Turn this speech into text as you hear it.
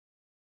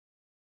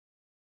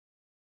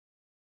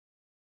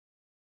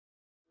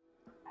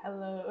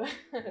Hello,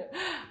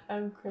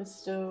 I'm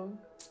Crystal.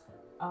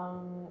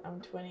 I'm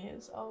 20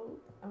 years old.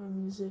 I'm a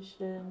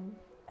musician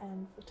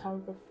and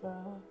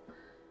photographer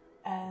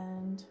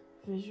and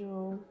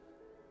visual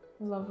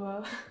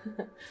lover.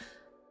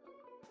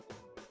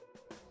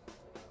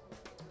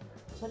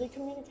 Studied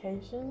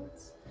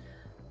communications,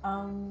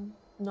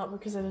 not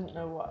because I didn't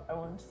know what I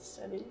wanted to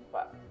study,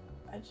 but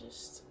I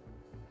just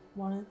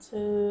wanted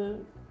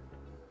to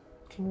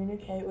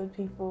communicate with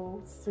people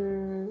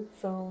through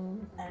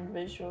film and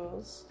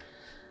visuals.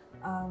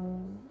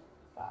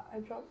 But I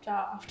dropped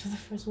out after the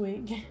first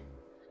week.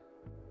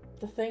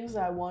 The things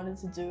that I wanted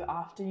to do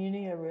after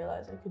uni, I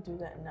realized I could do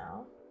that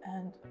now.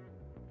 And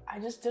I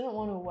just didn't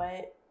want to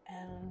wait,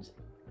 and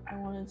I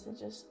wanted to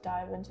just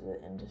dive into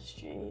the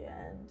industry.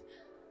 And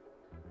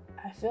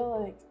I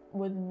feel like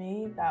with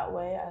me, that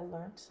way I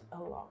learned a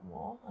lot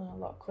more and a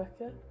lot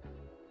quicker.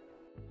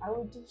 I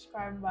would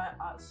describe my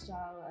art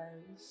style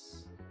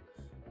as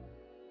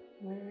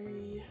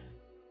very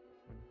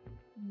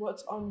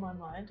what's on my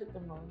mind at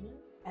the moment.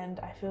 And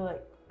I feel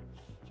like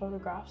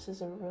photographs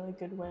is a really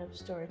good way of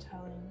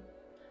storytelling,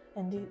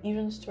 and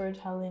even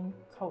storytelling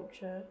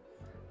culture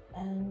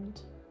and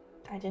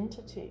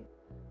identity.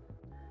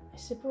 I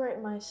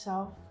separate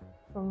myself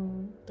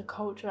from the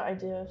culture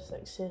idea of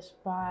success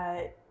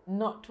by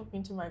not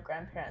talking to my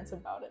grandparents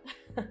about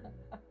it.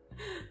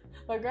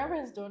 My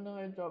grandparents don't know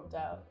I dropped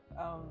out.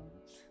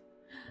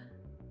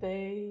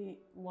 They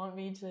want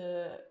me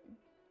to,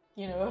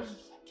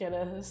 get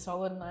a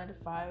solid 9 to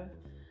 5.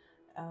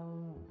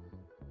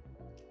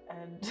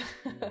 And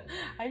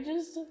I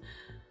just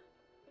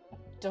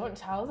don't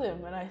tell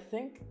them, and I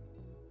think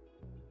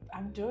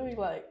I'm doing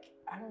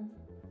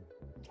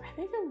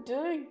I'm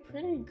doing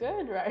pretty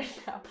good right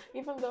now,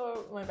 even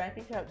though my bank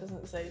account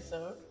doesn't say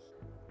so.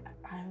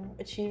 I'm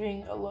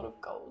achieving a lot of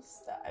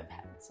goals that I've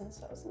had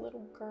since I was a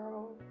little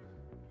girl,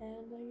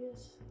 and I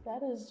guess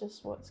that is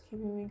just what's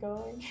keeping me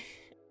going.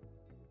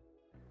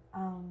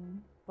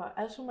 But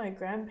as for my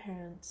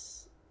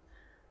grandparents,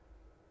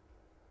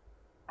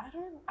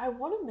 I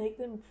want to make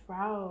them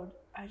proud.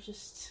 I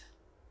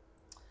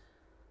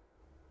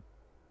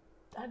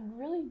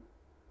really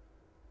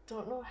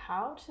don't know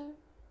how to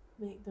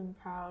make them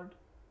proud.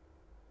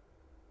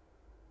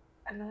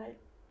 And I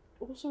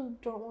also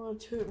don't want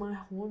to toot my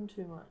horn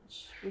too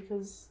much,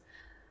 because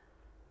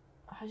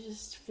I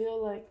just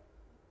feel like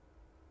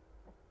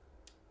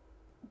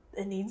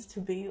it needs to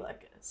be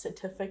like a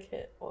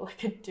certificate or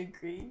like a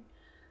degree.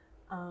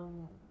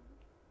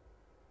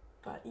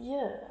 But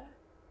yeah,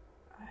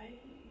 I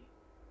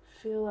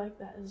feel like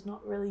that is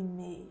not really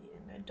me,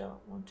 and I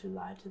don't want to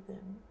lie to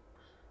them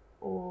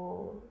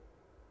or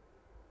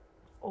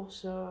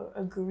also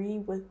agree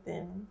with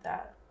them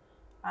that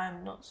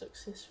I'm not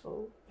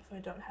successful if I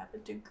don't have a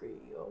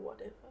degree or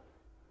whatever.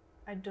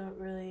 I don't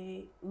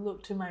really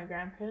look to my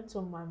grandparents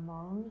or my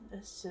mom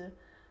as to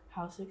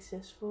how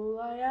successful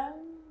I am,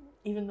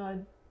 even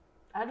though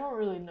I don't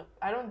really know.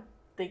 I don't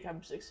think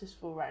I'm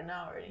successful right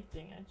now or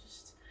anything. I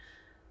just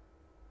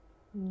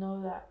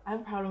know that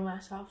I'm proud of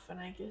myself, and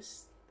I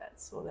guess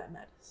that's all that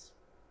matters.